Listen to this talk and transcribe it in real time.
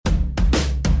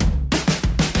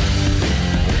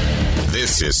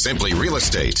This is Simply Real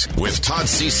Estate with Todd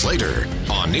C. Slater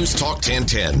on News Talk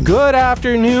 1010. Good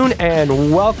afternoon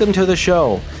and welcome to the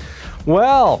show.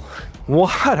 Well,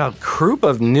 what a group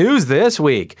of news this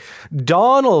week.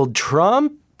 Donald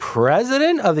Trump,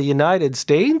 President of the United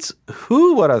States?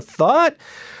 Who would have thought?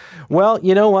 Well,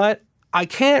 you know what? I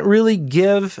can't really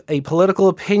give a political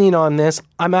opinion on this.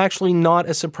 I'm actually not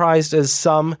as surprised as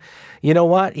some. You know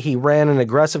what? He ran an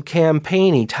aggressive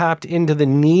campaign. He tapped into the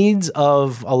needs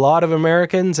of a lot of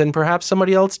Americans, and perhaps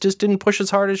somebody else just didn't push as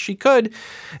hard as she could.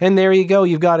 And there you go.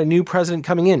 You've got a new president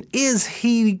coming in. Is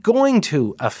he going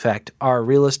to affect our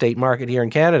real estate market here in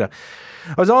Canada?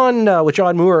 I was on with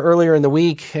John Moore earlier in the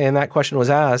week, and that question was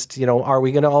asked, are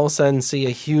we going to all of a sudden see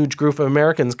a huge group of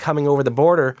Americans coming over the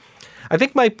border? I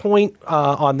think my point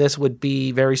on this would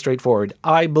be very straightforward.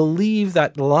 I believe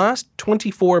that the last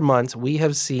 24 months, we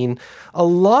have seen a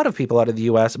lot of people out of the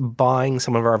U.S. buying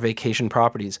some of our vacation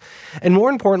properties. And more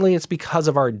importantly, it's because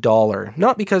of our dollar,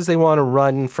 not because they want to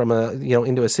run from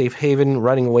into a safe haven,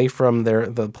 running away from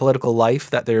the political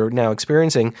life that they're now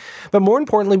experiencing, but more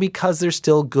importantly, because there's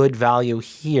still good value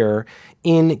here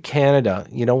in Canada.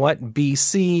 You know what?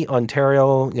 BC,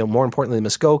 Ontario, more importantly,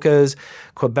 Muskokas,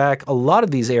 Quebec, a lot of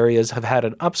these areas have had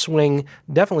an upswing,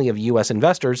 definitely of U.S.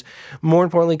 investors, more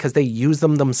importantly, because they use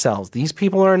them themselves. These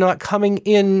people are not coming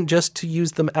in just to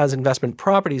use them as investment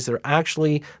properties. They're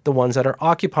actually the ones that are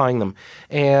occupying them.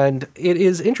 And it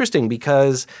is interesting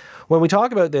because when we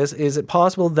talk about this, is it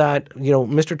possible that,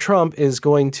 Mr. Trump is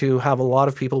going to have a lot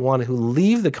of people want to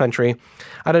leave the country?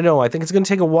 I don't know. I think it's going to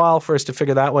take a while for us to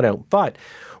figure that one out. But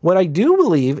what I do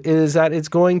believe is that it's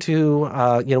going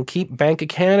to, keep Bank of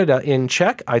Canada in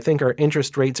check. I think our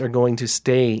interest rates are going to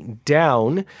stay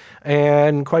down.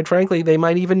 And quite frankly, they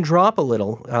might even drop a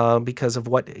little because of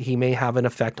what he may have an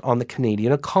effect on the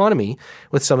Canadian economy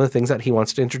with some of the things that he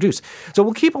wants to introduce. So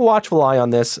we'll keep a watchful eye on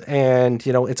this. And,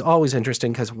 it's always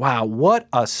interesting because, wow, what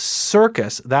a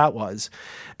circus that was.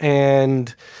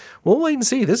 And we'll wait and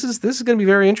see. This is going to be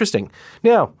very interesting.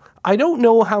 Now, I don't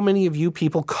know how many of you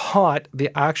people caught the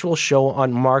actual show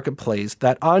on Marketplace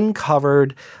that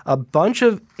uncovered a bunch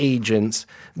of agents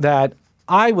that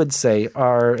I would say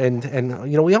are, and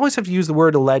we always have to use the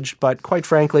word alleged, but quite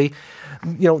frankly,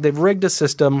 they've rigged a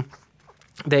system.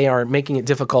 They are making it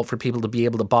difficult for people to be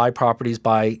able to buy properties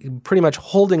by pretty much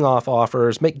holding off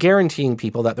offers, guaranteeing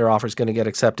people that their offer is going to get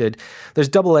accepted. There's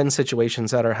double-end situations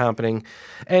that are happening.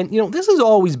 And, this has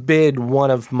always been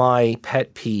one of my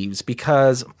pet peeves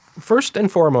because first and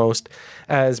foremost,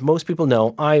 as most people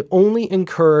know, I only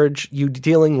encourage you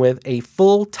dealing with a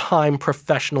full-time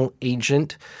professional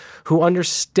agent who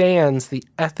understands the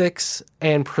ethics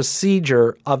and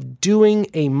procedure of doing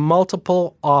a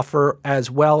multiple offer as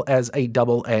well as a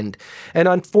double end. And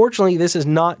unfortunately, this is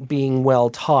not being well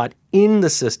taught in the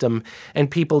system, and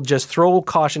people just throw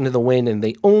caution to the wind and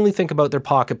they only think about their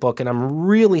pocketbook. And I'm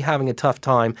really having a tough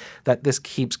time that this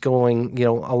keeps going,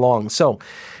 along. So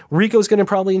RICO's going to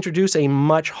probably introduce a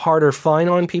much harder fine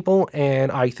on people,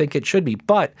 and I think it should be.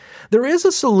 But there is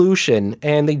a solution,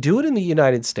 and they do it in the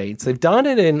United States. They've done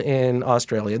it in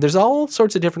Australia. There's all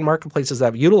sorts of different marketplaces that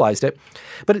have utilized it,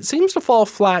 but it seems to fall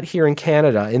flat here in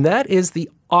Canada, and that is the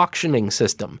auctioning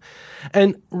system.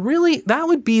 And really, that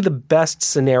would be the best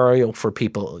scenario for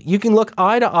people. You can look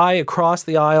eye to eye across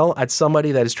the aisle at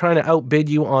somebody that is trying to outbid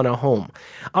you on a home.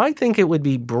 I think it would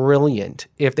be brilliant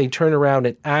if they turned around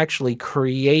and actually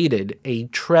created a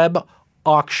TREB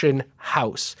auction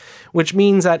house, which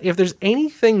means that if there's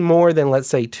anything more than, let's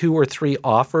say, 2 or 3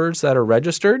 offers that are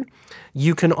registered,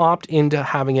 you can opt into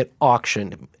having it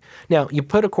auctioned. Now, you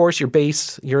put, of course, your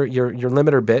base, your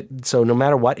limiter bid, so no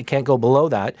matter what, it can't go below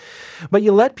that. But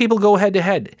you let people go head to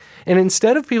head. And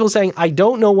instead of people saying, I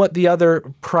don't know what the other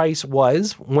price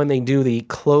was when they do the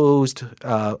closed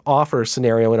offer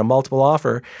scenario in a multiple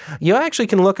offer, you actually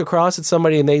can look across at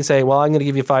somebody and they say, well, I'm going to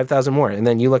give you 5,000 more. And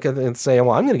then you look at it and say,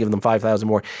 well, I'm going to give them 5,000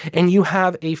 more. And you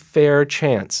have a fair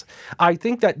chance. I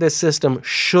think that this system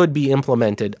should be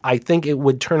implemented. I think it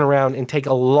would turn around and take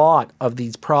a lot of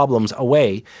these problems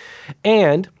away.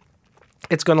 And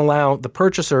it's going to allow the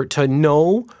purchaser to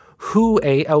know who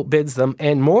outbids them,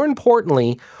 and more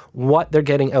importantly, what they're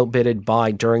getting outbidded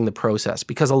by during the process.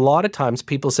 Because a lot of times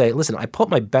people say, listen, I put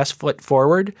my best foot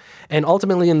forward, and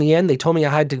ultimately in the end, they told me I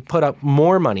had to put up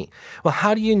more money. Well,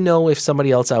 how do you know if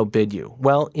somebody else outbid you?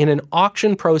 Well, in an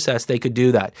auction process, they could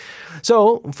do that.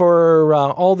 So for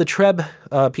all the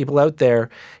TREB people out there,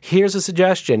 here's a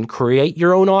suggestion. Create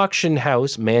your own auction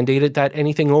house, mandate it that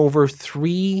anything over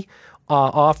 3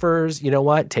 offers, you know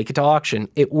what, take it to auction.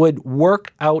 It would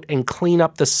work out and clean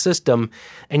up the system.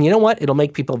 And you know what? It'll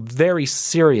make people very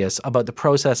serious about the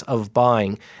process of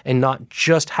buying and not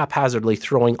just haphazardly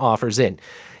throwing offers in.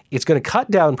 It's going to cut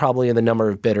down probably in the number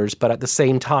of bidders, but at the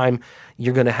same time,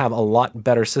 you're going to have a lot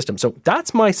better system. So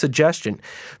that's my suggestion.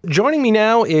 Joining me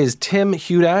now is Tim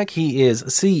Hudak. He is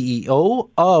CEO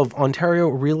of Ontario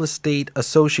Real Estate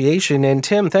Association. And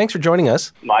Tim, thanks for joining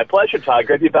us. My pleasure, Todd.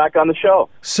 Great to be back on the show.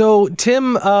 So,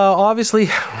 Tim, obviously,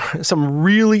 some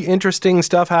really interesting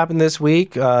stuff happened this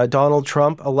week. Donald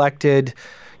Trump elected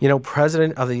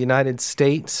President of the United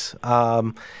States.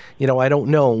 I don't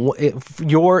know.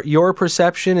 Your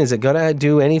perception, is it going to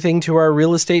do anything to our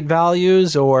real estate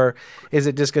values, or is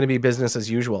it just going to be business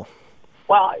as usual?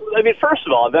 Well, I mean, first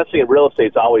of all, investing in real estate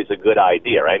is always a good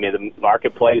idea, right? I mean, the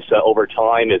marketplace over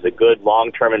time is a good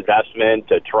long-term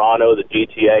investment. Toronto, the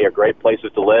GTA are great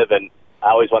places to live, and I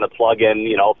always want to plug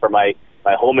in, for my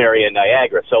home area in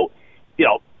Niagara. So,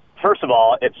 first of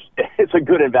all, it's a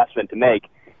good investment to make.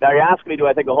 Now, you're asking me, do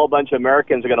I think a whole bunch of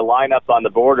Americans are going to line up on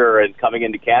the border and coming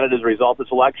into Canada as a result of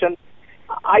this election?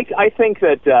 I think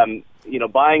that,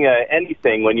 buying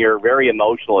anything when you're very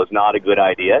emotional is not a good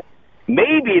idea.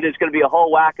 Maybe there's going to be a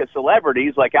whole whack of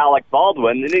celebrities like Alec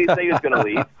Baldwin, and he say he's going to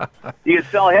leave. You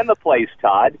can sell him the place,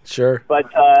 Todd. Sure.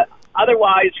 But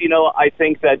otherwise, I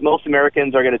think that most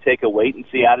Americans are going to take a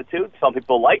wait-and-see attitude. Some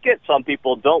people like it, some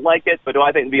people don't like it. But do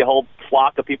I think there'll be a whole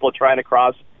flock of people trying to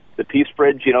cross the Peace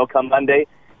Bridge, come Monday?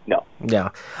 No. Yeah.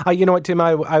 You know what, Tim,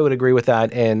 I would agree with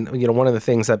that. And, one of the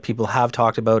things that people have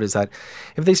talked about is that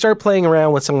if they start playing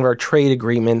around with some of our trade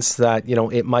agreements that,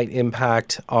 it might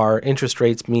impact our interest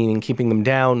rates, meaning keeping them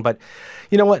down. But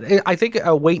you know what, I think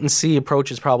a wait-and-see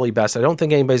approach is probably best. I don't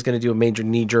think anybody's going to do a major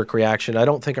knee-jerk reaction. I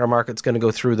don't think our market's going to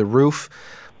go through the roof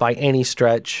by any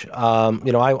stretch.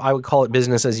 I would call it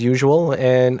business as usual,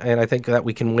 and I think that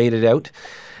we can wait it out.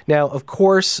 Now, of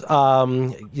course, in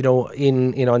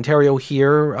Ontario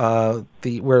here,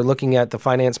 we're looking at the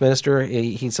finance minister.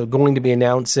 He's going to be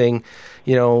announcing,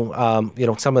 some of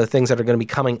the things that are going to be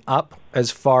coming up as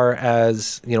far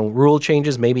as, rule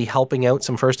changes, maybe helping out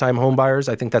some first-time home buyers.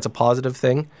 I think that's a positive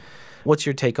thing. What's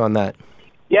your take on that?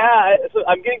 Yeah, so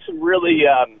I'm getting some really,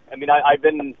 I've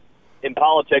been in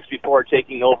politics before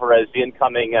taking over as the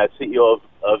incoming CEO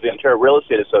of the Ontario Real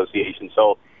Estate Association,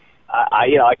 so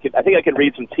I think I can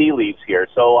read some tea leaves here.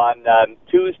 So on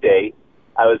Tuesday,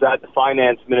 I was at the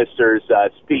finance minister's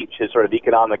speech, his sort of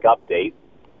economic update.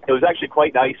 It was actually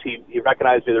quite nice. He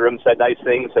recognized me in the room, said nice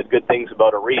things, said good things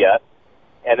about OREA,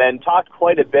 and then talked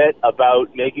quite a bit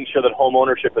about making sure that home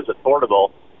ownership is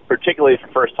affordable, particularly for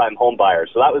first-time home buyers.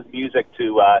 So that was music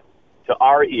to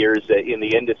our ears in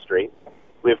the industry.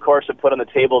 We, of course, have put on the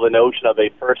table the notion of a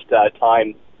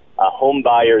first-time home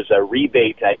buyers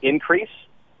rebate increase.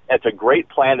 It's a great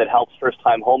plan that helps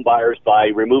first-time home buyers by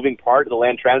removing part of the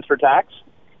land transfer tax.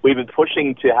 We've been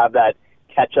pushing to have that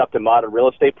catch up to modern real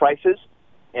estate prices.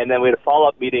 And then we had a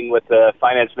follow-up meeting with the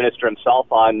finance minister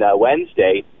himself on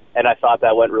Wednesday, and I thought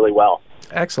that went really well.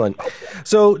 Excellent.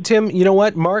 So, Tim, you know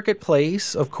what?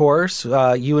 Marketplace, of course.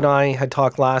 You and I had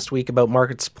talked last week about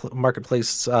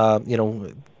Marketplace,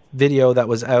 video that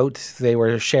was out. They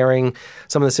were sharing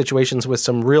some of the situations with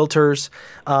some realtors.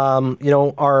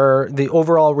 The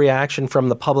overall reaction from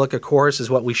the public, of course, is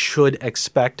what we should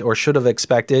expect or should have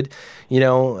expected. A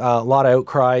lot of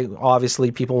outcry.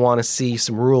 Obviously, people want to see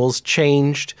some rules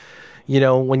changed.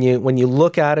 When you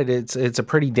look at it, it's a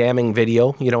pretty damning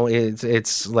video.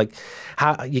 It's like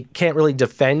how you can't really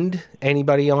defend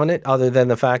anybody on it other than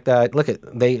the fact that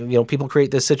people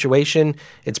create this situation.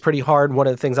 It's pretty hard. One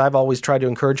of the things I've always tried to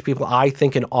encourage people, I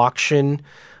think an auction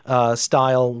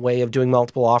style way of doing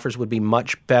multiple offers would be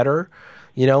much better.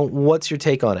 What's your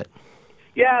take on it?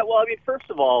 Yeah, well, first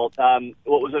of all,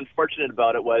 what was unfortunate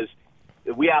about it was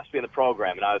we asked me in the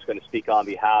program, and I was going to speak on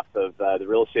behalf of the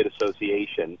Real Estate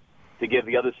Association to give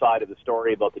the other side of the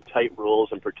story about the tight rules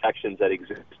and protections that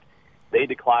exist. They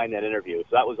declined that interview, so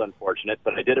that was unfortunate,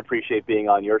 but I did appreciate being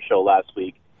on your show last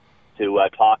week to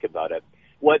talk about it.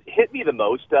 What hit me the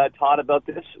most, Todd, about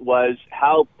this was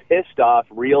how pissed off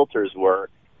realtors were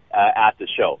at the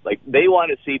show. Like, they want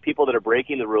to see people that are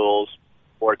breaking the rules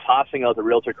or tossing out the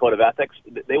realtor code of ethics,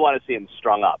 they want to see them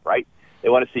strung up, right? They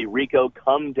want to see RICO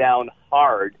come down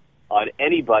hard on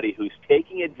anybody who's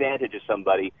taking advantage of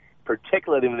somebody,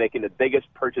 particularly when making the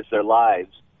biggest purchase of their lives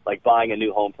like buying a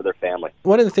new home for their family.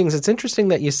 One of the things, it's interesting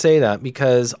that you say that,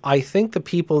 because I think the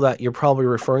people that you're probably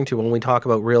referring to when we talk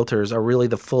about realtors are really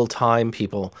the full-time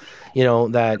people,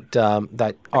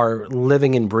 that are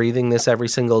living and breathing this every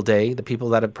single day, the people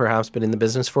that have perhaps been in the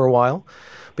business for a while,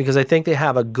 because I think they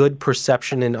have a good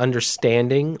perception and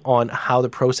understanding on how the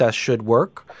process should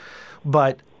work.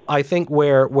 But I think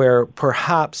where Rico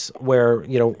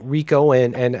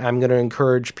and I'm going to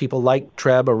encourage people like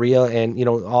Treb, AREA, and,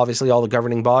 obviously all the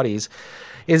governing bodies,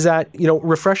 is that,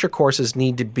 refresher courses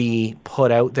need to be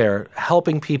put out there,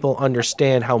 helping people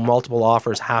understand how multiple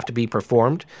offers have to be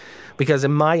performed. Because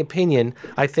in my opinion,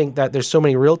 I think that there's so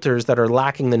many realtors that are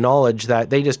lacking the knowledge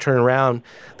that they just turn around,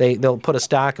 they'll put a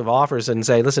stack of offers and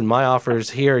say, listen, my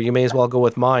offer's here, you may as well go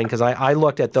with mine, because I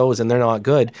looked at those and they're not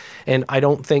good. And I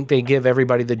don't think they give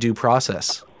everybody the due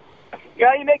process.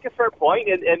 Yeah, you make a fair point,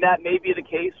 and that may be the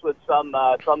case with some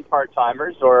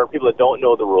part-timers or people that don't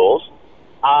know the rules.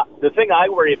 The thing I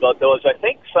worry about, though, is I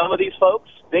think some of these folks,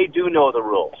 they do know the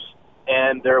rules,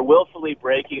 and they're willfully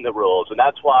breaking the rules. And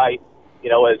that's why,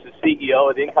 as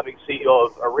the incoming CEO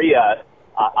of AREA,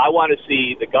 I want to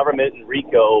see the government and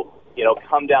RICO,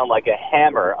 come down like a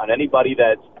hammer on anybody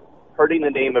that's hurting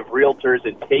the name of realtors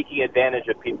and taking advantage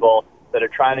of people that are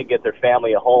trying to get their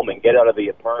family a home and get out of the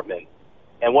apartment.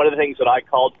 And one of the things that I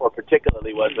called for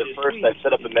particularly was that first I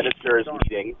set up a minister's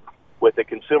meeting with the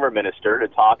consumer minister to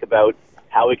talk about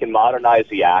how we can modernize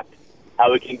the act,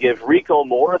 how we can give RICO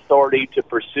more authority to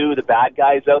pursue the bad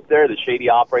guys out there, the shady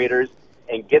operators,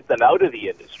 and get them out of the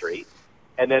industry.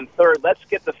 And then third, let's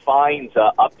get the fines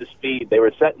up to speed. They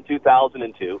were set in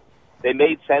 2002. They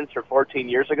made sense for 14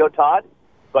 years ago, Todd,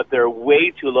 but they're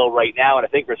way too low right now. And I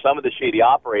think for some of the shady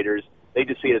operators, they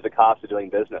just see it as a cost of doing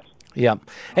business. Yeah.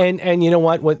 And you know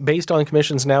what? Based on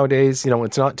commissions nowadays,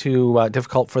 it's not too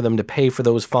difficult for them to pay for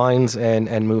those fines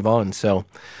and move on. So,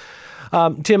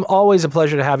 Tim, always a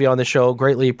pleasure to have you on the show.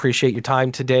 Greatly appreciate your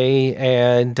time today.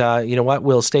 And you know what?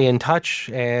 We'll stay in touch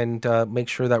and make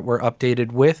sure that we're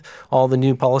updated with all the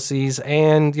new policies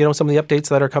and, some of the updates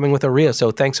that are coming with AREA.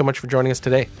 So thanks so much for joining us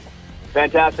today.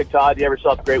 Fantastic, Todd. You have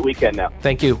yourself a great weekend now.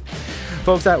 Thank you.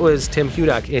 Folks, that was Tim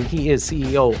Hudak, and he is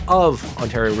CEO of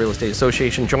Ontario Real Estate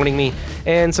Association, joining me,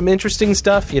 and some interesting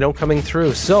stuff, coming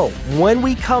through. So when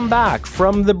we come back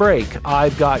from the break,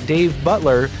 I've got Dave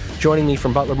Butler joining me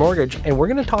from Butler Mortgage, and we're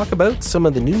going to talk about some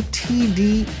of the new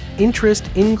TD interest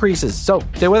increases. So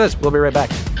stay with us. We'll be right back.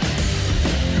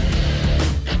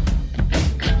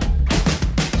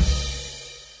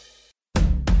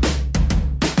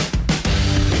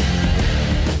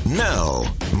 Now,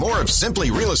 more of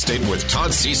Simply Real Estate with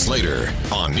Todd C. Slater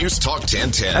on News Talk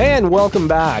 1010. And welcome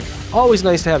back. Always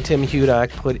nice to have Tim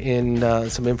Hudak put in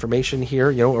some information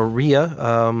here.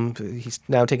 AREA, he's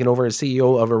now taken over as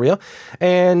CEO of AREA.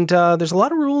 And there's a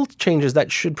lot of rule changes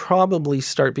that should probably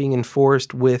start being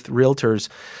enforced with realtors.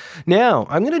 Now,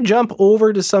 I'm going to jump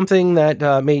over to something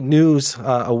that made news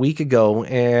a week ago.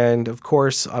 And, of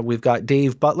course, we've got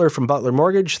Dave Butler from Butler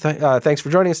Mortgage. Thanks for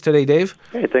joining us today, Dave.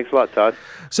 Hey, thanks a lot, Todd.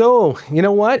 So, you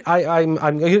know what? I'm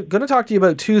going to talk to you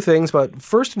about two things, but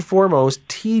first and foremost,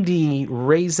 TD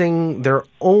raising their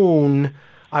own,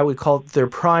 I would call it their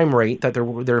prime rate that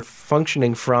they're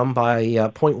functioning from by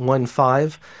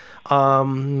 0.15.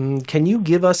 Can you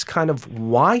give us kind of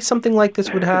why something like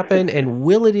this would happen, and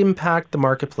will it impact the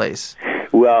marketplace?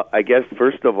 Well, I guess,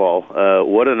 first of all,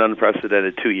 what an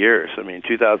unprecedented 2 years. I mean,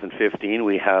 2015,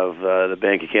 we have the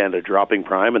Bank of Canada dropping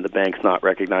prime and the bank's not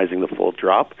recognizing the full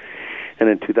drop. And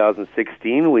in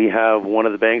 2016, we have one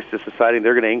of the banks just deciding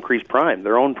they're going to increase prime,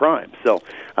 their own prime. So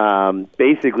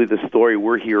basically the story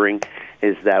we're hearing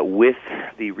is that with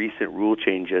the recent rule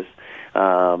changes,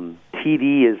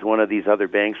 TD is one of these other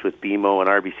banks with BMO and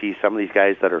RBC, some of these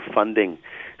guys that are funding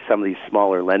some of these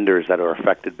smaller lenders that are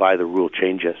affected by the rule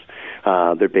changes.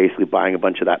 They're basically buying a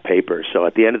bunch of that paper. So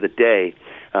at the end of the day,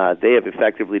 they have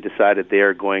effectively decided they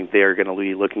are going to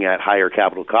be looking at higher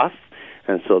capital costs.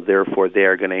 And so, therefore, they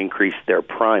are going to increase their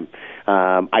prime.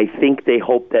 I think they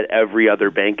hope that every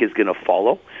other bank is going to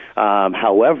follow.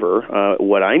 However,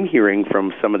 what I'm hearing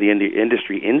from some of the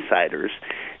industry insiders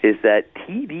is that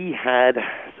TD had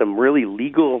some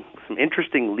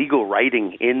interesting legal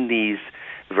writing in these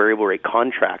variable rate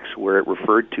contracts where it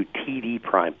referred to TD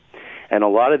prime. And a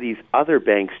lot of these other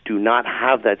banks do not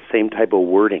have that same type of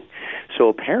wording. So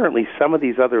apparently some of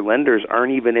these other lenders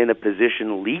aren't even in a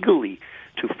position legally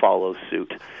to follow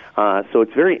suit. So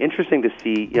it's very interesting to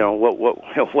see,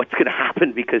 what's going to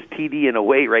happen, because TD, in a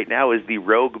way, right now is the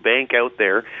rogue bank out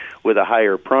there with a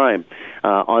higher prime.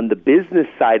 On the business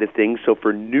side of things, so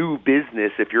for new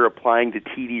business, if you're applying to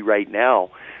TD right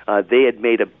now, they had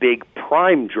made a big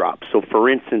prime drop. So, for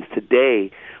instance,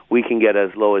 today we can get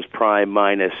as low as prime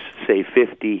minus, say,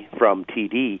 50 from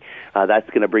TD. That's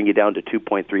going to bring you down to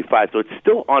 2.35. So it's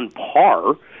still on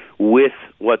par with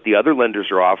what the other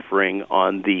lenders are offering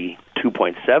on the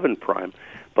 2.7 prime.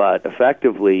 But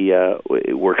effectively,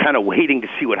 we're kind of waiting to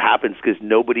see what happens because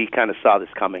nobody kind of saw this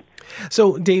coming.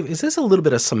 So, Dave, is this a little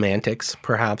bit of semantics,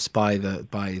 perhaps, by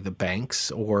the banks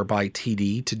or by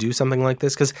TD to do something like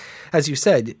this? Because, as you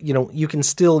said, you can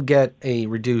still get a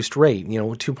reduced rate.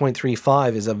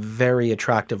 2.35 is a very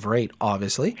attractive rate,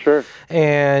 obviously. Sure.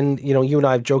 And you and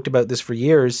I have joked about this for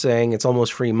years, saying it's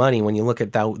almost free money when you look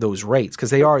at those rates because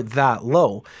they are that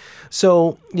low.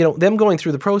 So, them going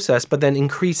through the process, but then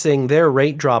increasing their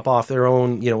rate drop off their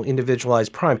own,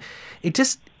 individualized prime, it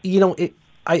just,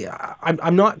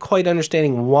 I'm not quite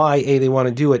understanding why, they want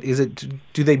to do it.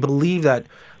 Do they believe that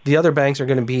the other banks are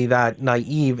going to be that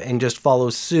naive and just follow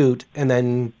suit and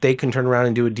then they can turn around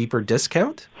and do a deeper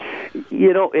discount? At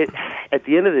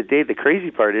the end of the day, the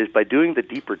crazy part is by doing the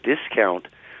deeper discount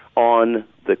on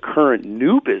the current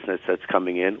new business that's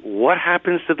coming in, what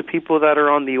happens to the people that are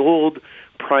on the old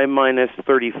prime minus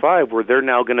 35 where they're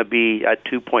now going to be at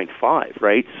 2.5,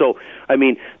 right? So,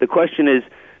 the question is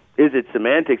it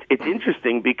semantics? It's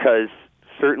interesting because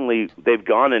certainly they've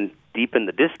gone and deepened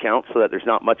the discount so that there's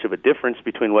not much of a difference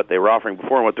between what they were offering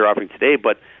before and what they're offering today,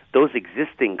 but those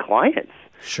existing clients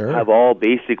have all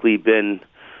basically been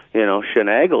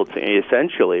shenagled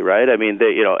essentially, right?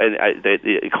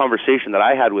 The conversation that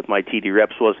I had with my TD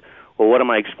reps was, well, what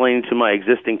am I explaining to my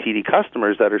existing TD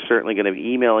customers that are certainly going to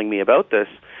be emailing me about this?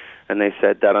 And they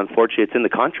said that unfortunately it's in the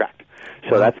contract.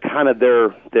 So that's kind of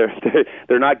they're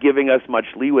not giving us much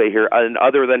leeway here,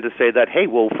 other than to say that, hey,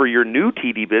 well, for your new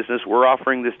TD business, we're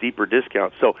offering this deeper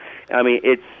discount. So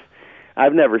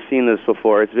I've never seen this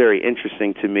before. It's very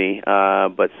interesting to me,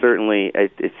 but certainly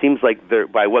it seems like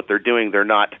by what they're doing, they're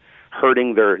not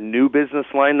hurting their new business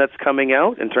line that's coming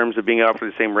out in terms of being offered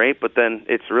the same rate, but then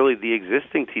it's really the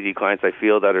existing TD clients, I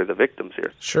feel, that are the victims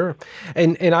here. Sure.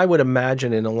 And I would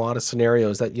imagine in a lot of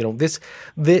scenarios that,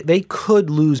 they could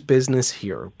lose business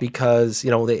here because,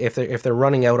 if they're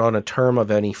running out on a term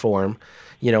of any form,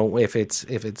 if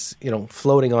it's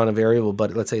floating on a variable,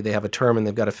 but let's say they have a term and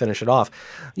they've got to finish it off,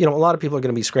 a lot of people are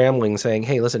going to be scrambling saying,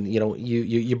 hey, listen,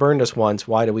 you burned us once.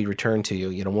 Why do we return to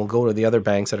you? We'll go to the other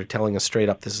banks that are telling us straight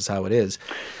up this is how it is.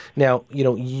 Now,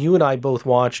 you and I both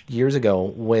watched years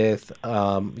ago with,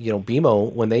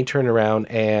 BMO when they turned around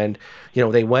and,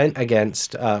 they went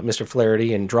against Mr.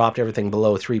 Flaherty and dropped everything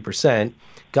below 3%,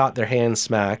 got their hands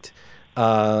smacked.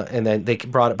 And then they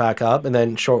brought it back up. And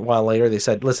then a short while later, they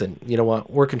said, listen, you know what?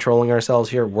 We're controlling ourselves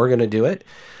here. We're going to do it.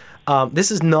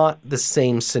 This is not the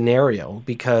same scenario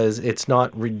because it's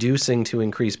not reducing to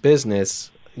increase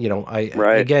business.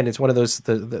 Again, it's one of those,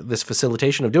 this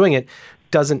facilitation of doing it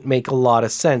doesn't make a lot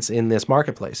of sense in this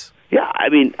marketplace. Yeah,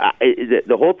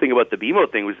 the whole thing about the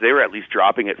BMO thing was they were at least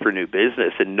dropping it for new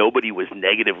business, and nobody was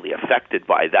negatively affected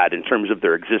by that in terms of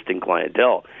their existing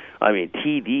clientele.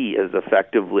 TD is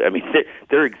effectively,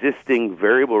 their existing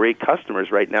variable rate customers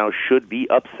right now should be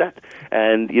upset.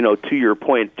 And, to your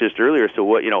point just earlier, so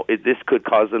what, this could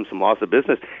cause them some loss of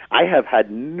business. I have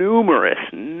had numerous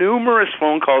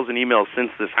phone calls and emails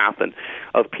since this happened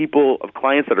of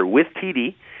clients that are with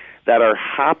TD that are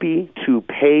happy to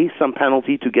pay some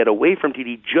penalty to get away from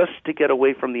TD just to get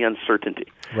away from the uncertainty.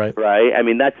 Right?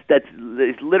 That's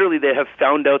literally they have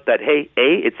found out that, hey,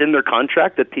 A, it's in their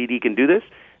contract that TD can do this.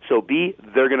 So B,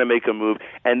 they're going to make a move,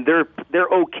 and they're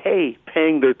okay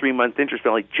paying their 3-month interest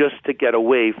penalty just to get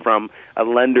away from a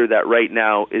lender that right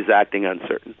now is acting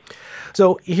uncertain.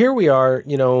 So here we are,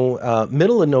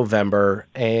 middle of November,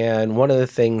 and one of the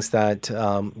things that,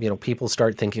 people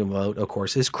start thinking about, of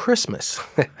course, is Christmas.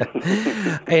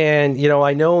 And,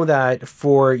 I know that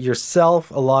for yourself,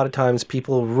 a lot of times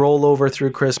people roll over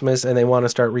through Christmas and they want to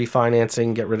start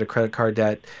refinancing, get rid of credit card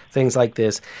debt, things like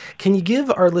this. Can you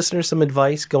give our listeners some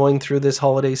advice going through this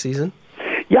holiday season?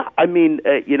 Yeah,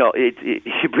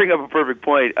 you bring up a perfect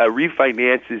point.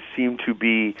 Refinances seem to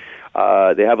be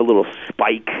they have a little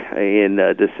spike in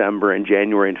December and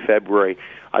January and February.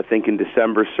 I think in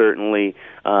December, certainly,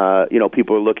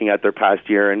 people are looking at their past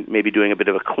year and maybe doing a bit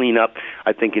of a cleanup.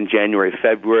 I think in January,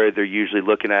 February, they're usually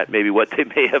looking at maybe what they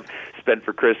may have spent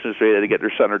for Christmas, maybe to get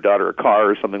their son or daughter a car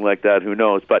or something like that. Who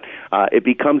knows? But it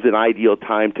becomes an ideal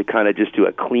time to kind of just do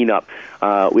a cleanup.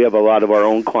 We have a lot of our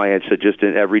own clients that just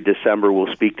in every December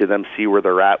we'll speak to them, see where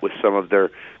they're at with some of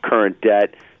their current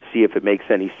debt, see if it makes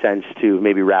any sense to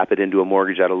maybe wrap it into a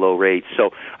mortgage at a low rate.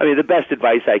 So, I mean, the best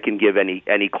advice I can give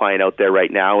any client out there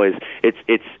right now is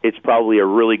it's probably a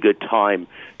really good time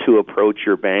to approach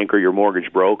your bank or your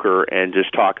mortgage broker and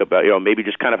just talk about, maybe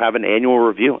just kind of have an annual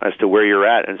review as to where you're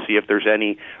at and see if there's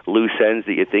any loose ends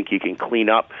that you think you can clean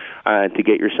up to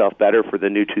get yourself better for the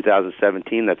new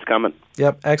 2017 that's coming.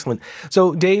 Yep, excellent.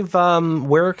 So, Dave,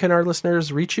 where can our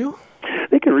listeners reach you?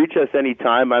 They can reach us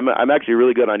anytime. I'm actually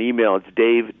really good on email. It's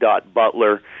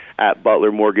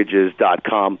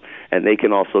dave.butler@butlermortgages.com, and they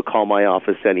can also call my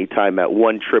office anytime at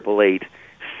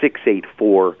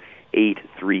 1-888-684-8326.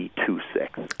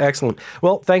 Excellent.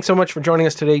 Well, thanks so much for joining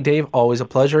us today, Dave. Always a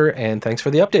pleasure, and thanks for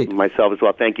the update. Myself as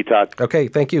well. Thank you, Todd. Okay,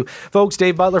 thank you. Folks,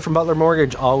 Dave Butler from Butler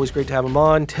Mortgage. Always great to have him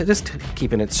on, just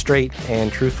keeping it straight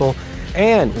and truthful.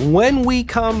 And when we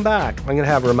come back, I'm going to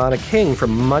have Ramona King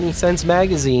from Money Sense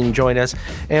Magazine join us.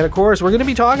 And of course, we're going to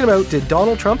be talking about, did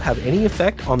Donald Trump have any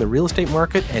effect on the real estate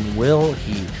market, and will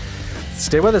he?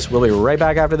 Stay with us. We'll be right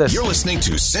back after this. You're listening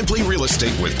to Simply Real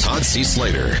Estate with Todd C.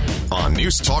 Slater on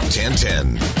News Talk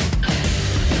 1010.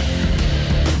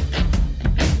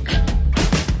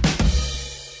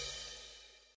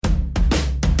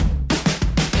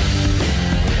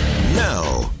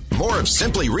 Now, more of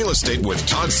Simply Real Estate with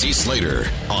Todd C. Slater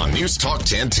on News Talk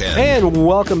 1010. And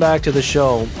welcome back to the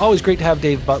show. Always great to have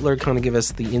Dave Butler kind of give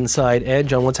us the inside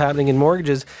edge on what's happening in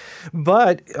mortgages.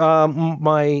 But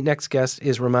my next guest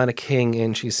is Ramona King,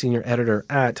 and she's senior editor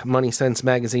at Money Sense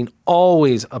Magazine.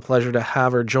 Always a pleasure to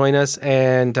have her join us.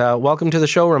 And welcome to the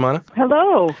show, Ramona.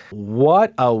 Hello.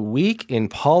 What a week in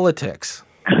politics.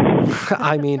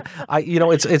 I mean,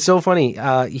 it's so funny.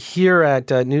 Here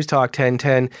at News Talk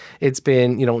 1010, it's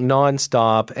been,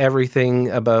 nonstop,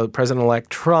 everything about President-elect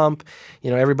Trump,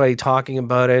 everybody talking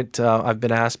about it. I've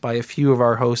been asked by a few of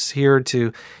our hosts here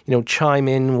to, chime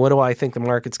in. What do I think the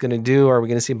market's going to do? Are we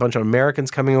going to see a bunch of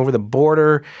Americans coming over the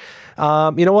border?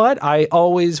 You know what? I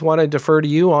always want to defer to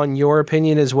you on your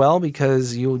opinion as well,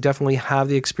 because you definitely have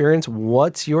the experience.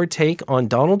 What's your take on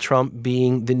Donald Trump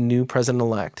being the new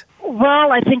president-elect?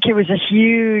 Well, I think it was a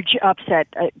huge upset.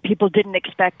 People didn't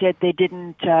expect it. They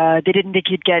didn't think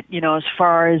he'd get, as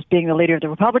far as being the leader of the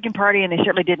Republican Party, and they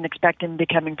certainly didn't expect him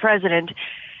becoming president.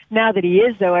 Now that he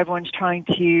is, though, everyone's trying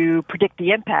to predict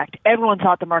the impact. Everyone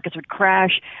thought the markets would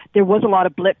crash. There was a lot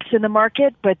of blips in the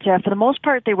market, but for the most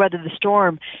part, they weathered the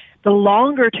storm. The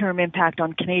longer-term impact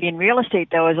on Canadian real estate,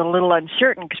 though, is a little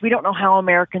uncertain because we don't know how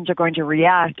Americans are going to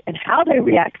react, and how they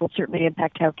react will certainly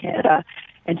impact how Canada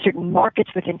and certain markets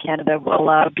within Canada will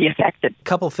be affected. A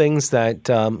couple things that,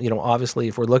 obviously,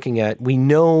 if we're looking at, we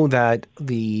know that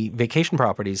the vacation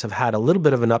properties have had a little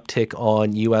bit of an uptick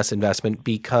on U.S. investment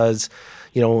because,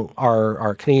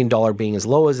 our Canadian dollar being as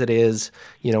low as it is,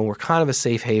 we're kind of a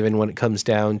safe haven when it comes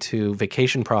down to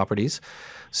vacation properties.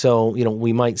 So,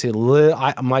 we might see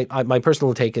my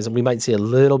personal take is we might see a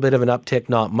little bit of an uptick,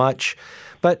 not much.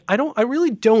 But I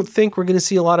really don't think we're going to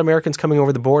see a lot of Americans coming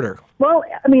over the border. Well,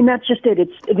 I mean, that's just it.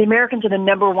 The Americans are the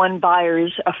number one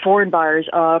buyers, foreign buyers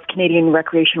of Canadian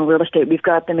recreational real estate. We've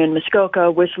got them in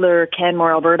Muskoka, Whistler,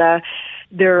 Canmore, Alberta.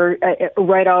 They're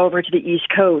right all over to the East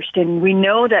Coast. And we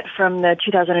know that from the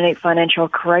 2008 financial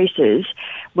crisis,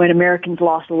 when Americans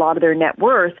lost a lot of their net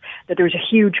worth, that there was a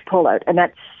huge pullout, and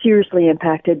that seriously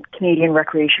impacted Canadian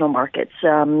recreational markets.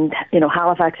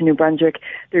 Halifax and New Brunswick,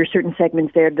 there are certain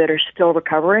segments there that are still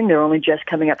recovering. They're only just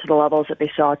coming up to the levels that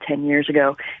they saw 10 years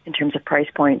ago in terms of price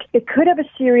point. It could have a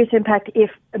serious impact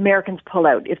if Americans pull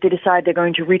out, if they decide they're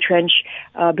going to retrench,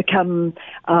 become,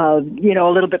 a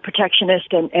little bit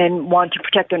protectionist and want to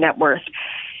protect their net worth.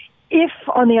 If,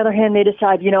 on the other hand, they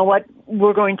decide,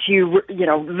 we're going to,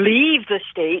 leave the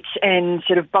States and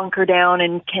sort of bunker down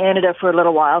in Canada for a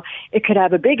little while, it could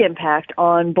have a big impact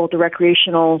on both the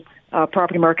recreational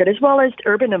property market as well as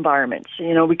urban environments.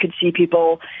 We could see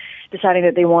people deciding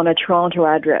that they want a Toronto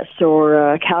address or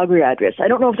a Calgary address. I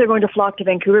don't know if they're going to flock to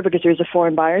Vancouver because there's a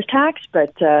foreign buyer's tax,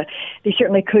 but they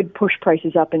certainly could push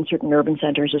prices up in certain urban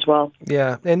centers as well.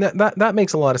 Yeah, and that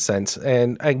makes a lot of sense.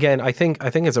 And again, I think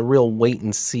it's a real wait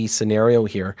and see scenario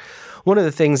here. One of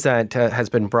the things that has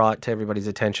been brought to everybody's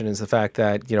attention is the fact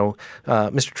that,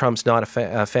 Mr. Trump's not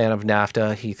a fan of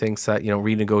NAFTA. He thinks that,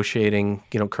 renegotiating,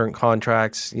 current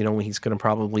contracts, he's going to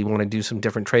probably want to do some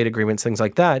different trade agreements, things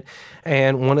like that.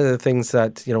 And one of the things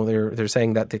that, they're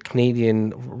saying that the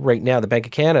Canadian, right now, the Bank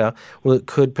of Canada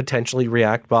could potentially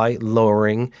react by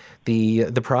lowering the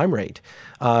prime rate.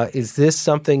 Is this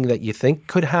something that you think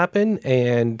could happen?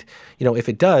 And, if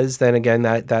it does, then again,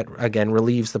 that again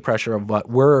relieves the pressure of what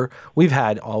we've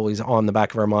had always on the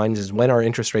back of our minds is when our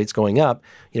interest rates going up,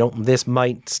 this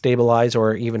might stabilize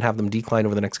or even have them decline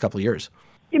over the next couple of years.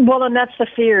 Well, and that's the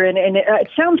fear, and it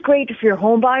sounds great if you're a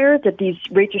home buyer that these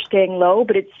rates are staying low,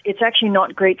 but it's actually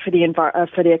not great for the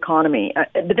economy.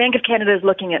 The Bank of Canada is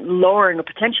looking at lowering or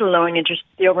potentially lowering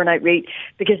the overnight rate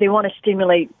because they want to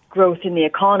stimulate growth in the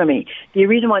economy. The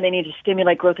reason why they need to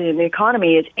stimulate growth in the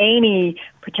economy is any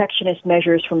protectionist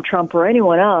measures from Trump or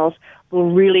anyone else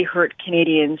will really hurt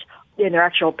Canadians in their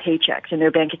actual paychecks in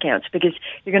their bank accounts, because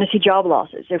you're going to see job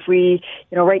losses. If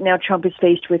right now Trump is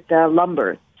faced with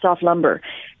soft lumber.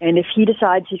 And if he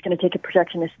decides he's going to take a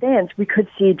protectionist stance, we could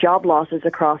see job losses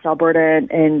across Alberta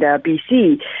and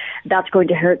BC. That's going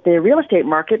to hurt the real estate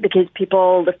market because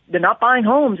people, they're not buying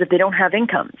homes if they don't have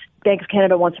incomes. Bank of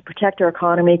Canada wants to protect our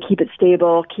economy, keep it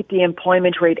stable, keep the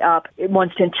employment rate up. It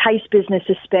wants to entice business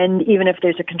to spend even if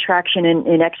there's a contraction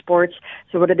in exports.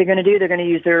 So what are they going to do? They're going to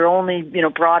use their only,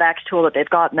 broad axe tool that they've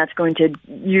got, and that's going to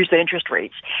use the interest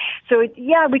rates. So,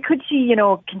 we could see,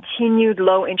 continued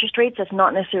low interest rates. That's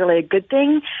not necessarily a good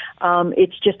thing.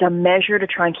 It's just a measure to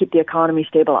try and keep the economy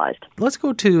stabilized. Let's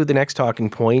go to the next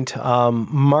talking point.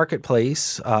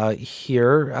 Marketplace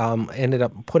here ended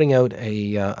up putting out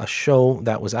a show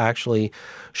that was actually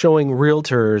showing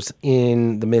realtors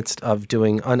in the midst of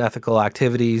doing unethical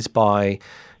activities by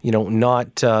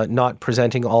not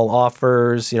presenting all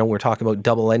offers. We're talking about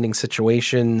double ending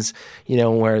situations,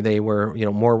 where they were,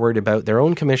 more worried about their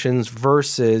own commissions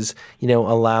versus,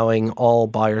 allowing all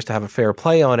buyers to have a fair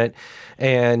play on it.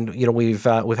 And, we've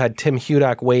had Tim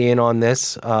Hudak weigh in on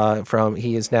this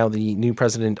he is now the new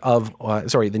president of,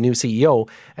 the new CEO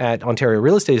at Ontario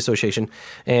Real Estate Association.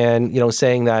 And,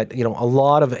 saying that, a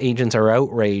lot of agents are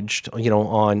outraged,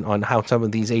 on how some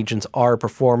of these agents are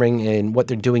performing and what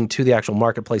they're doing to the actual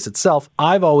marketplace itself.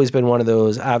 I've always been one of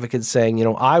those advocates saying,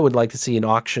 I would like to see an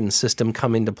auction system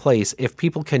come into place. If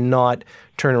people cannot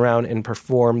turn around and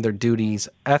perform their duties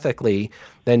ethically,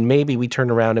 then maybe we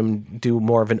turn around and do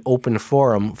more of an open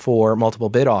forum for multiple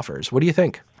bid offers. What do you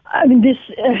think? I mean,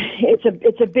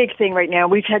 it's a big thing right now.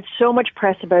 We've had so much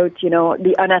press about,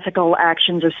 the unethical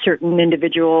actions of certain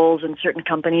individuals and certain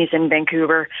companies in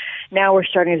Vancouver. Now we're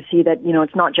starting to see that,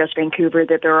 it's not just Vancouver,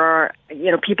 that there are,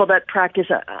 people that practice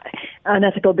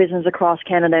unethical business across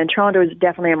Canada, and Toronto is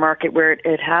definitely a market where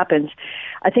it happens.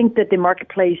 I think that the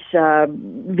marketplace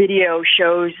video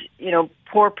shows,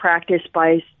 poor practice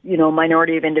by,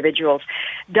 minority of individuals.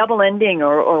 Double ending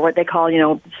or what they call,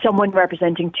 someone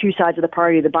representing two sides of the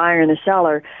party, the buyer and the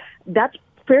seller, that's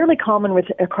fairly common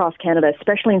across Canada,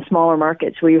 especially in smaller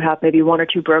markets where you have maybe one or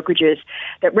two brokerages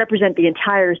that represent the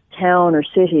entire town or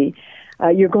city.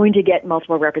 You're going to get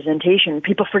multiple representation.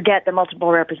 People forget that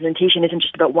multiple representation isn't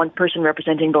just about one person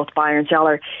representing both buyer and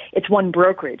seller. It's one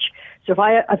brokerage. So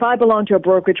if I belong to a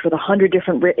brokerage with 100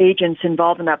 different agents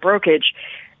involved in that brokerage,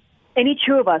 any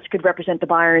two of us could represent the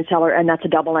buyer and seller, and that's a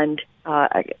double-end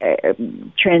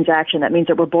transaction. That means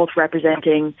that we're both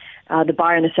representing the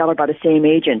buyer and the seller by the same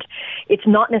agent. It's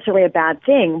not necessarily a bad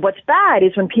thing. What's bad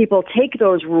is when people take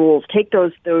those rules, take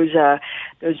those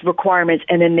requirements,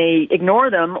 and then they ignore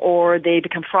them, or they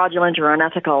become fraudulent or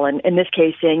unethical. And in this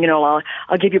case, saying,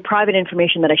 I'll give you private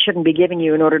information that I shouldn't be giving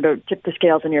you in order to tip the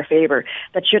scales in your favor.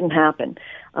 That shouldn't happen.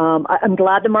 I'm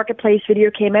glad the marketplace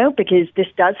video came out because this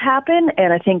does happen,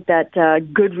 and I think that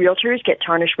good realtors get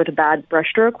tarnished with a bad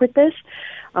brushstroke with this.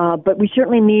 But we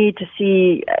certainly need to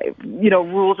see,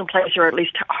 rules in place, or at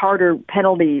least harder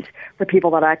penalties for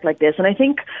people that act like this. And I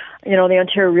think, the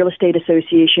Ontario Real Estate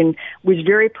Association was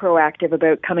very proactive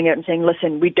about coming out and saying,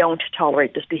 listen, we don't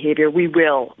tolerate this behavior. We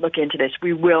will look into this.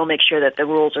 We will make sure that the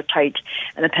rules are tight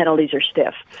and the penalties are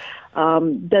stiff.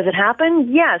 Does it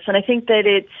happen? Yes, and I think that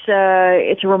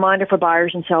it's a reminder for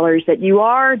buyers and sellers that you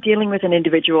are dealing with an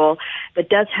individual that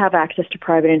does have access to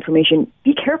private information.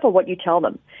 Be careful what you tell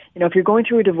them. If you're going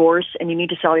through a divorce and you need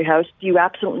to sell your house, you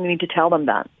absolutely need to tell them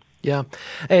that. Yeah.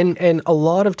 And a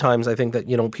lot of times I think that,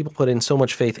 people put in so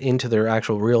much faith into their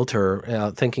actual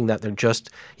realtor, thinking that they're just,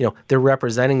 they're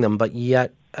representing them. But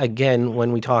yet, again,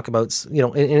 when we talk about,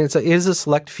 and it is a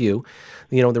select few,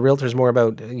 the realtor is more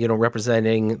about,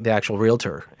 representing the actual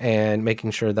realtor and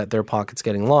making sure that their pocket's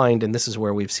getting lined. And this is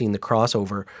where we've seen the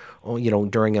crossover,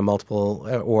 during a multiple,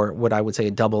 or what I would say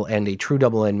a double end, a true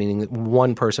double end, meaning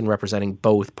one person representing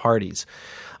both parties.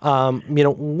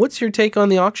 What's your take on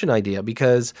the auction idea?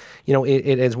 Because,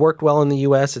 it has worked well in the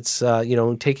U.S. It's,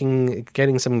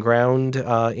 getting some ground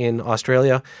in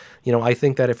Australia. I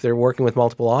think that if they're working with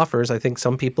multiple offers, I think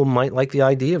some people might like the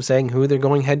idea of saying who they're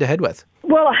going head-to-head with.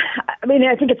 Well,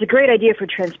 I think it's a great idea for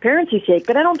transparency's sake,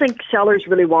 but I don't think sellers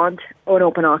really want an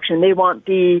open auction. They want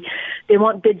the they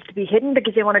want bids to be hidden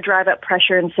because they want to drive up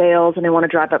pressure in sales and they want to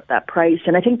drive up that price.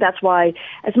 And I think that's why,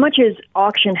 as much as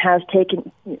auction has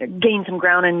gained some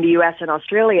ground in the U.S. and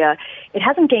Australia, it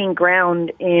hasn't gained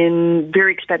ground in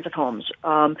very expensive homes.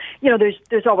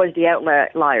 There's always the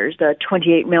outliers, the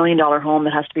 $28 million home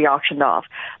that has to be auctioned off.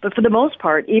 But for the most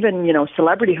part, even,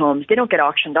 celebrity homes, they don't get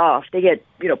auctioned off. They get,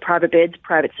 private bids,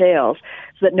 private sales,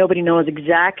 so that nobody knows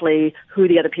exactly who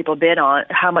the other people bid on,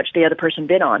 how much the other person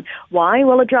bid on. Why?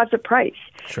 Well, it drives up price.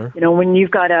 Sure. When you've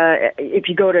got if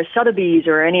you go to Sotheby's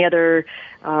or any other,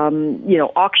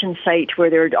 auction site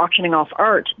where they're auctioning off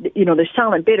art, there's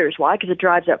silent bidders. Why? Because it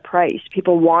drives up price.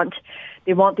 People want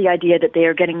the idea that they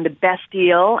are getting the best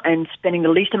deal and spending the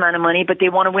least amount of money, but they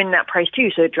want to win that price too,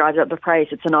 so it drives up the price.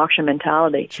 It's an auction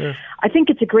mentality. Sure. I think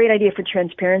it's a great idea for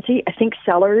transparency. I think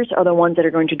sellers are the ones that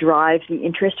are going to drive the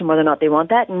interest in whether or not they want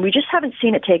that, and we just haven't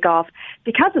seen it take off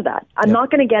because of that. I'm not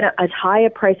going to get as high a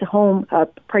price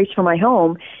for my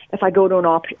home if I go to an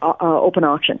open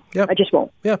auction. Yep. I just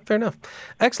won't. Yeah, fair enough.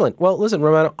 Excellent. Well, listen,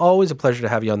 Romana, always a pleasure to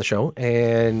have you on the show,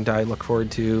 and I look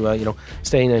forward to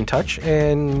staying in touch,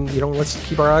 and let's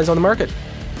keep our eyes on the market.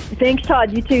 Thanks,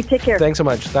 Todd. You too. Take care. Thanks so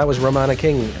much. That was Romana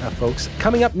King, folks.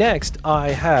 Coming up next,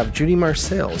 I have Judy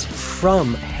Marcells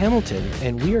from Hamilton,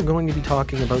 and we are going to be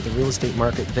talking about the real estate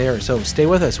market there. So stay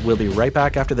with us. We'll be right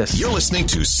back after this. You're listening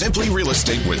to Simply Real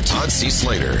Estate with Todd C.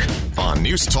 Slater on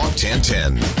News Talk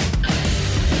 1010.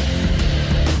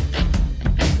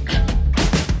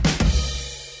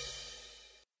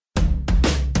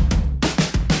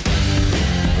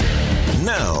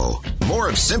 Now, more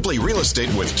of Simply Real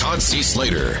Estate with Todd C.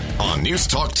 Slater on News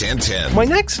Talk 1010. My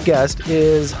next guest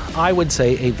is, I would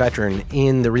say, a veteran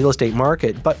in the real estate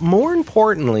market, but more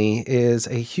importantly is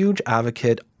a huge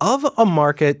advocate of a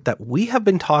market that we have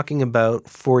been talking about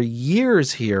for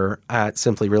years here at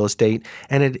Simply Real Estate,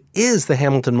 and it is the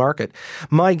Hamilton market.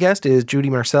 My guest is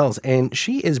Judy Marcells, and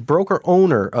she is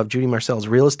broker-owner of Judy Marcells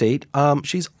Real Estate.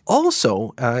 She's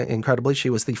also, incredibly,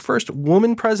 she was the first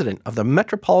woman president of the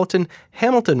Metropolitan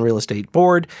Hamilton Real Estate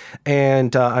Board,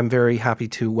 and I'm very happy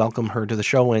to welcome her to the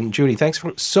show. And Judy, thanks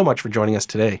so much for joining us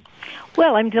today.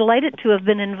 Well, I'm delighted to have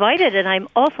been invited, and I'm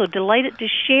also delighted to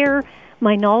share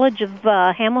my knowledge of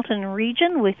Hamilton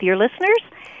region with your listeners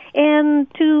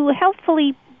and to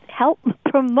helpfully help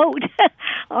promote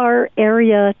our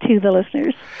area to the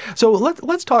listeners. So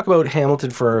let's talk about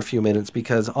Hamilton for a few minutes,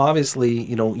 because obviously,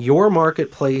 your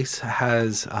marketplace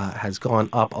has gone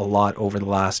up a lot over the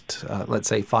last, let's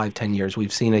say, 5-10 years.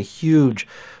 We've seen a huge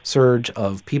surge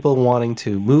of people wanting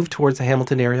to move towards the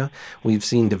Hamilton area. We've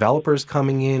seen developers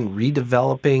coming in,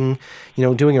 redeveloping,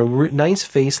 doing a nice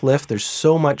facelift. There's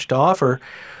so much to offer.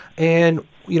 And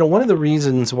one of the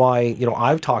reasons why,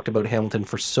 I've talked about Hamilton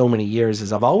for so many years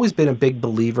is I've always been a big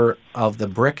believer of the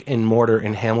brick and mortar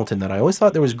in Hamilton, that I always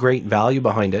thought there was great value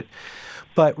behind it.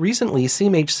 But recently,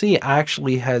 CMHC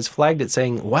actually has flagged it,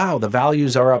 saying, wow, the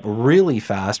values are up really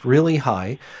fast, really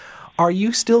high. Are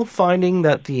you still finding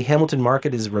that the Hamilton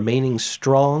market is remaining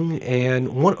strong? And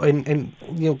can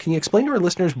you explain to our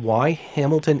listeners why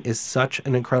Hamilton is such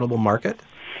an incredible market?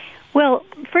 Well,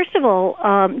 first of all,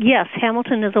 yes,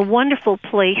 Hamilton is a wonderful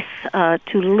place to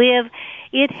live.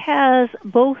 It has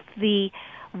both the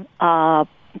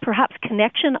perhaps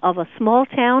connection of a small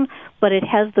town, but it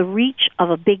has the reach of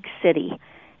a big city.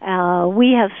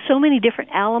 We have so many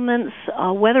different elements,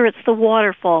 whether it's the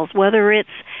waterfalls, whether it's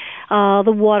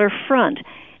the waterfront,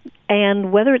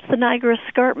 and whether it's the Niagara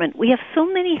Escarpment. We have so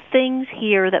many things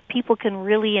here that people can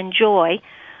really enjoy.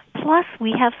 Plus,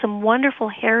 we have some wonderful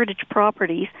heritage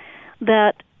properties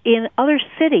that in other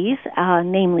cities,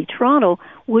 namely Toronto,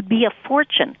 would be a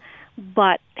fortune.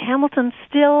 But Hamilton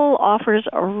still offers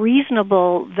a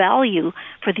reasonable value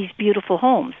for these beautiful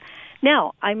homes.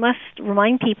 Now, I must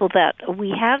remind people that we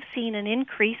have seen an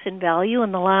increase in value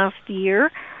in the last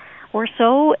year or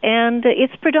so, and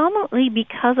it's predominantly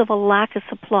because of a lack of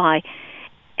supply.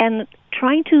 And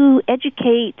trying to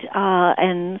educate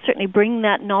and certainly bring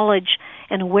that knowledge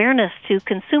and awareness to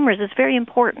consumers is very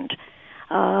important.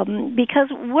 Because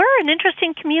we're an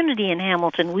interesting community in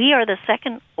Hamilton. We are the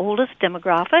second oldest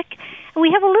demographic, and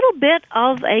we have a little bit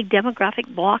of a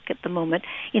demographic block at the moment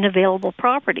in available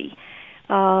property.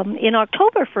 In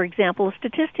October, for example,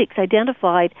 statistics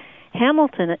identified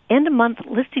Hamilton end-of-month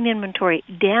listing inventory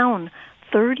down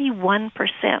 31%.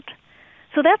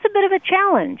 So that's a bit of a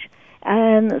challenge,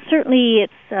 and certainly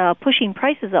it's pushing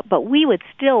prices up, but we would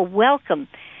still welcome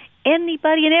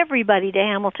anybody and everybody to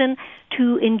Hamilton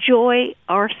to enjoy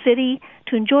our city,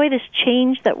 to enjoy this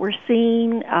change that we're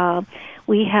seeing.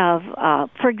 We have,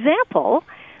 for example,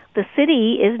 the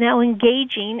city is now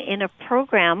engaging in a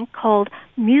program called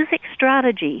Music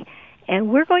Strategy, and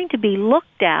we're going to be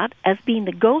looked at as being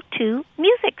the go-to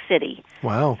music city.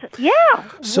 Wow.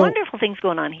 So, wonderful things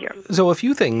going on here. So a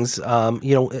few things,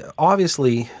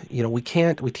 obviously, we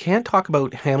can't talk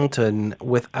about Hamilton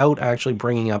without actually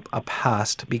bringing up a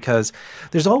past, because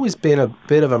there's always been a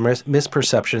bit of a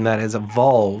misperception that has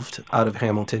evolved out of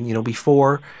Hamilton.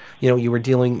 Before, you were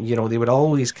dealing, they would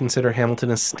always consider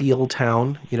Hamilton a steel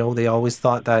town. They always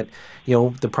thought that,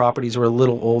 the properties were a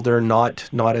little older, not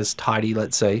as tidy,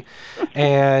 let's say.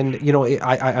 And,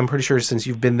 I'm pretty sure since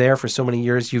you've been there for so many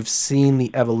years, you've seen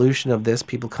the evolution of this,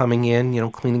 people coming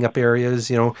in, cleaning up areas,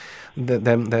 them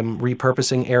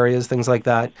repurposing areas, things like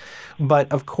that.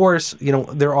 But of course,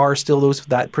 there are still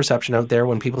that perception out there.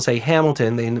 When people say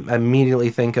Hamilton, they immediately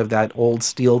think of that old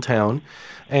steel town.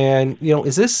 And,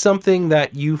 is this something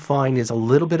that you find is a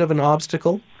little bit of an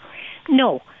obstacle?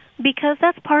 No, because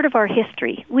that's part of our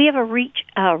history. We have a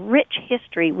rich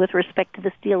history with respect to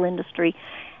the steel industry.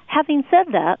 Having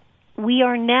said that, we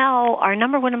are now, our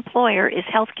number one employer is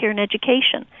healthcare and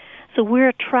education. So we're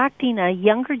attracting a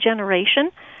younger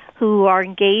generation who are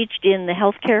engaged in the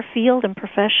healthcare field and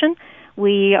profession.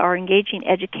 We are engaging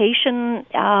education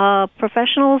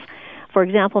professionals. For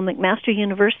example, McMaster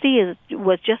University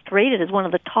was just rated as one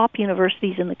of the top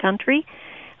universities in the country.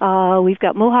 We've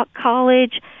got Mohawk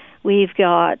College. We've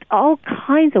got all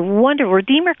kinds of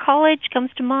Redeemer College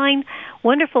comes to mind,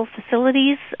 wonderful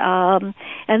facilities. And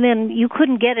then you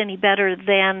couldn't get any better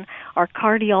than our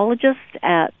cardiologists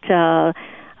at the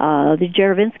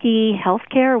Jarovinsky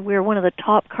Healthcare. We're one of the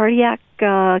top cardiac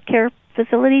care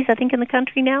facilities, I think, in the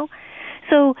country now.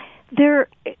 So there,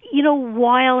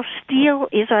 while steel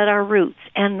is at our roots,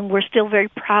 and we're still very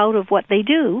proud of what they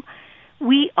do,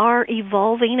 we are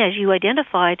evolving, as you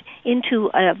identified,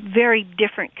 into a very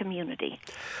different community.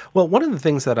 Well, one of the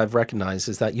things that I've recognized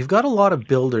is that you've got a lot of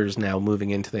builders now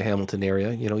moving into the Hamilton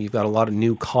area. You've got a lot of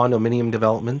new condominium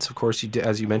developments. Of course,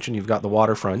 as you mentioned, you've got the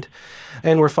waterfront.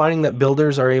 And we're finding that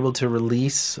builders are able to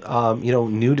release,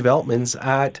 new developments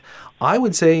at, I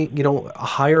would say,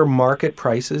 higher market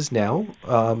prices now,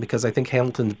 because I think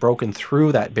Hamilton's broken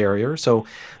through that barrier. So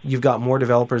you've got more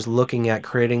developers looking at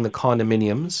creating the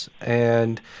condominiums.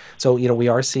 And so, we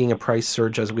are seeing a price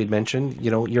surge, as we'd mentioned.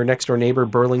 Your next door neighbor,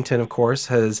 Burlington, of course,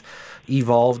 has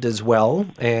evolved as well.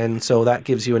 And so that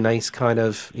gives you a nice kind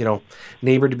of,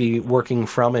 neighbor to be working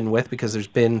from and with, because there's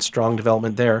been strong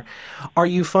development there. Are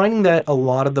you finding that a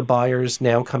lot of the buyers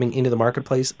now coming into the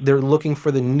marketplace, they're looking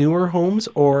for the newer homes,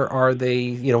 or are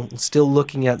they, still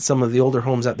looking at some of the older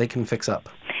homes that they can fix up?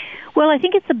 Well, I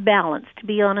think it's a balance, to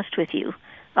be honest with you.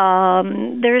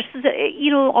 There's,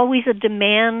 always a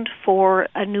demand for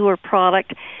a newer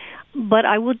product, but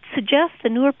I would suggest the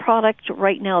newer product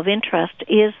right now of interest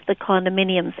is the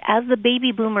condominiums. As the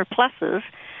baby boomer pluses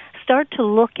start to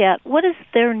look at what is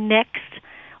their next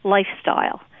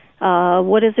lifestyle,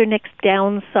 what does their next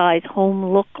downsize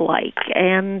home look like,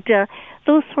 and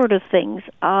those sort of things.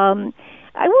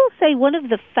 I will say one of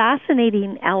the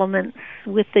fascinating elements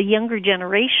with the younger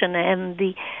generation, and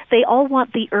they all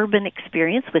want the urban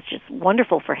experience, which is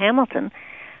wonderful for Hamilton,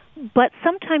 but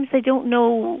sometimes they don't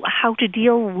know how to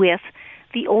deal with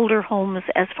the older homes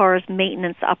as far as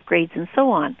maintenance, upgrades, and so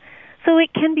on. So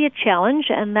it can be a challenge,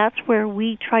 and that's where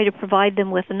we try to provide them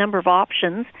with a number of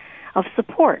options of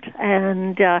support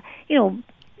and,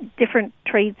 different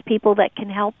tradespeople that can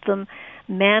help them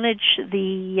manage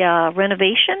the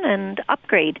renovation and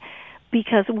upgrade,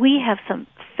 because we have some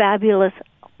fabulous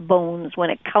bones when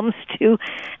it comes to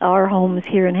our homes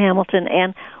here in Hamilton,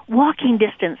 and walking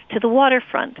distance to the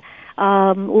waterfront.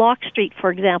 Locke Street,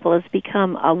 for example, has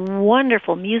become a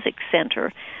wonderful music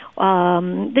center.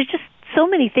 There's just so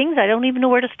many things, I don't even know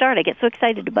where to start. I get so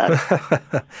excited about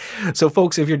it. So,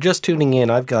 folks, if you're just tuning in,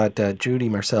 I've got Judy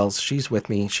Marcells. She's with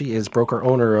me. She is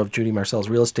broker-owner of Judy Marcells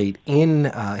Real Estate in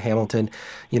Hamilton.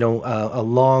 A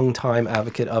long-time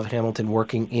advocate of Hamilton,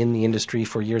 working in the industry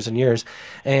for years and years.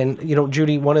 And,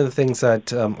 Judy, one of the things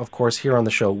that, of course, here on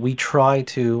the show, we try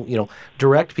to,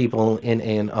 direct people in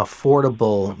an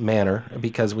affordable manner,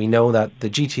 because we know that the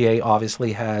GTA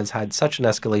obviously has had such an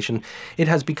escalation. It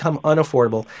has become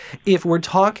unaffordable. If we're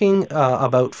talking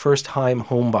about first-time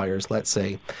home buyers, let's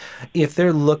say, if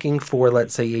they're looking for,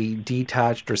 let's say, a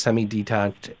detached or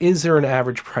semi-detached, is there an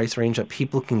average price range that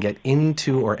people can get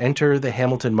into or enter the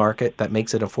Hamilton market that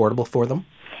makes it affordable for them?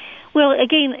 Well,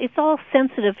 again, it's all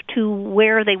sensitive to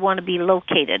where they want to be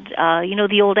located.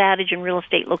 The old adage in real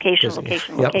estate, location.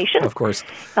 Of course.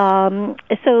 So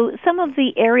some of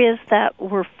the areas that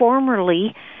were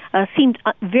formerly seemed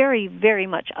very, very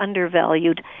much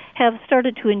undervalued, have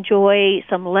started to enjoy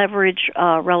some leverage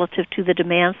relative to the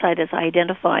demand side as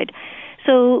identified.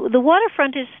 So the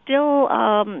waterfront is still,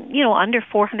 under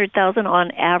 400,000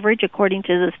 on average, according to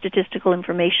the statistical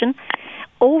information.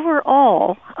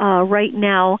 Overall, right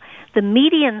now, the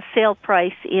median sale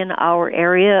price in our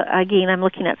area, again, I'm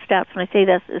looking at stats when I say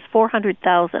this, is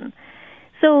 400,000.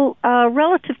 So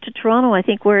relative to Toronto, I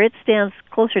think where it stands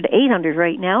closer to 800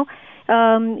 right now,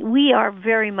 we are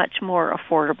very much more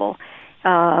affordable.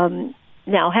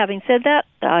 Now, having said that,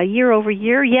 year over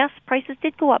year, yes, prices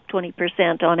did go up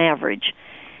 20% on average.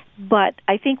 But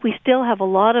I think we still have a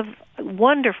lot of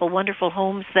wonderful, wonderful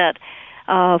homes that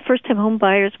first-time home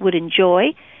buyers would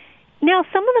enjoy. Now,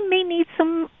 some of them may need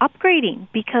some upgrading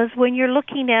because when you're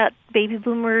looking at baby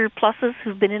boomer pluses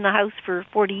who've been in the house for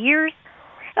 40 years,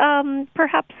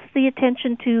 perhaps the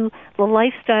attention to the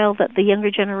lifestyle that the younger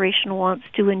generation wants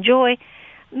to enjoy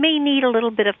may need a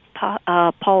little bit of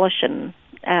polish and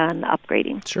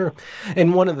upgrading. Sure.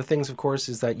 And one of the things, of course,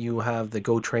 is that you have the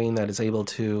GO train that is able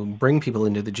to bring people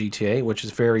into the GTA, which is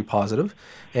very positive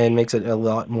and makes it a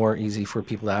lot more easy for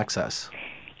people to access.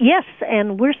 Yes,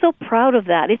 and we're so proud of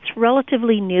that. It's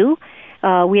relatively new.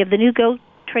 We have the new GO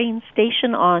train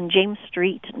station on James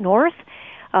Street North.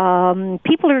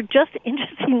 People are just,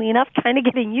 interestingly enough, kind of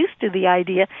getting used to the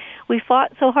idea. We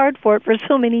fought so hard for it for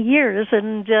so many years,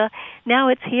 and now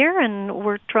it's here, and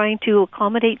we're trying to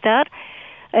accommodate that.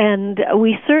 And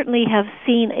we certainly have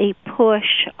seen a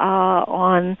push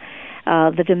on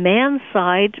the demand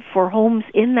side for homes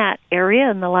in that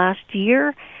area in the last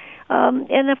year.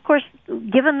 And, of course,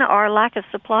 given our lack of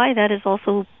supply, that is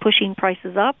also pushing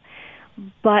prices up.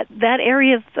 But that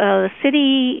area of the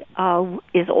city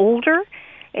is older.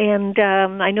 And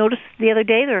I noticed the other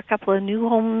day there are a couple of new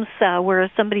homes where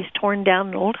somebody's torn down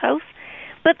an old house.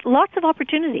 But lots of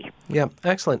opportunity. Yeah,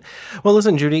 excellent. Well,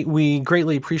 listen, Judy, we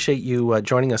greatly appreciate you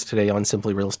joining us today on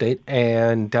Simply Real Estate.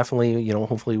 And definitely,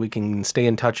 hopefully we can stay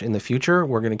in touch in the future.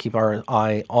 We're going to keep our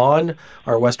eye on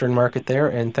our Western market there.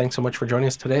 And thanks so much for joining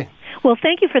us today. Well,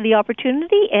 thank you for the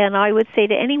opportunity. And I would say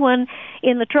to anyone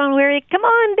in the Toronto area, come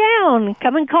on down.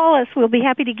 Come and call us. We'll be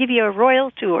happy to give you a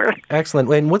royal tour.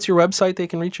 Excellent. And what's your website they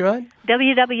can reach you at?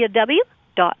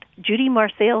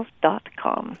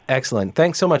 www.judymarcels.com. Excellent.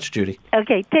 Thanks so much, Judy.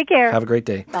 Okay, take care. Have a great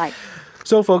day. Bye.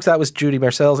 So, folks, that was Judy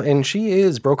Marcels, and she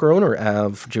is broker-owner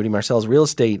of Judy Marcels Real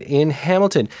Estate in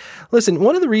Hamilton. Listen,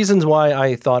 one of the reasons why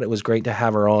I thought it was great to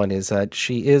have her on is that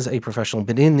she is a professional,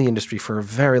 been in the industry for a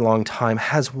very long time,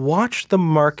 has watched the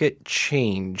market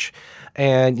change.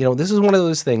 And, this is one of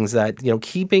those things that,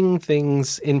 keeping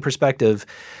things in perspective,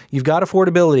 you've got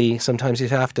affordability. Sometimes you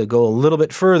have to go a little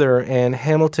bit further. And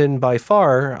Hamilton, by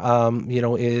far,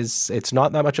 it's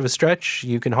not that much of a stretch.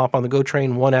 You can hop on the GO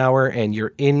train 1 hour and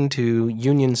you're into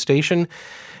Union Station.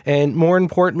 And more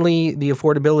importantly, the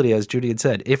affordability, as Judy had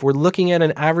said. If we're looking at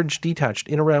an average detached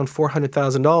in around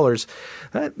 $400,000,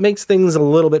 that makes things a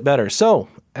little bit better. So,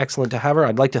 excellent to have her.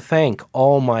 I'd like to thank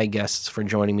all my guests for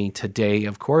joining me today,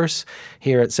 of course,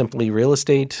 here at Simply Real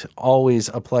Estate. Always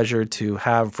a pleasure to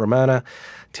have Romana,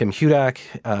 Tim Hudak,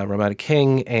 Romana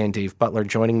King, and Dave Butler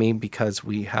joining me because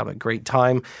we have a great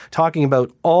time talking about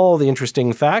all the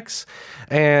interesting facts.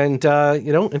 And,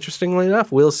 interestingly enough,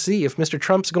 we'll see if Mr.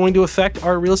 Trump's going to affect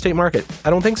our real estate market. I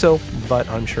don't think so, but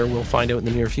I'm sure we'll find out in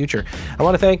the near future. I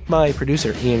want to thank my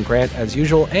producer, Ian Grant, as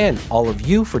usual, and all of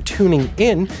you for tuning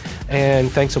in.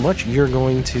 And thanks so much. You're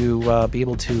going to be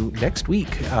able to, next week,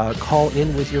 call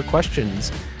in with your questions.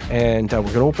 And we're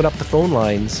going to open up the phone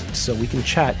lines so we can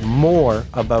chat more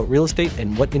about real estate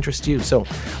and what interests you. So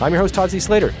I'm your host, Todd C.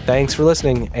 Slater. Thanks for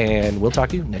listening, and we'll talk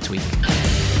to you next week.